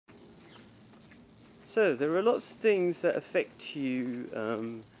So there are lots of things that affect you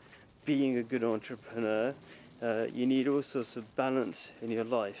being a good entrepreneur. You need all sorts of balance in your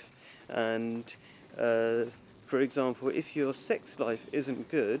life, and for example, if your sex life isn't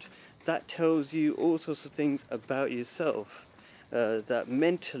good, that tells you all sorts of things about yourself, that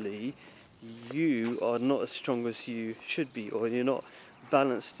mentally you are not as strong as you should be, or you're not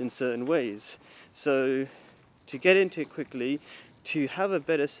balanced in certain ways. So to get into it quickly, to have a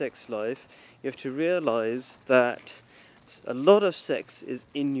better sex life, you have to realize that a lot of sex is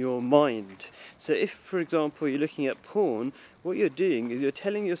in your mind. So if, for example, you're looking at porn, what you're doing is you're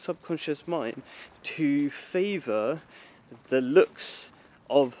telling your subconscious mind to favor the looks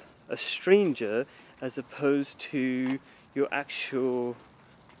of a stranger as opposed to your actual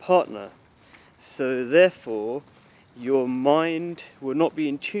partner. So therefore, your mind will not be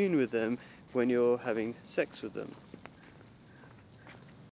in tune with them when you're having sex with them.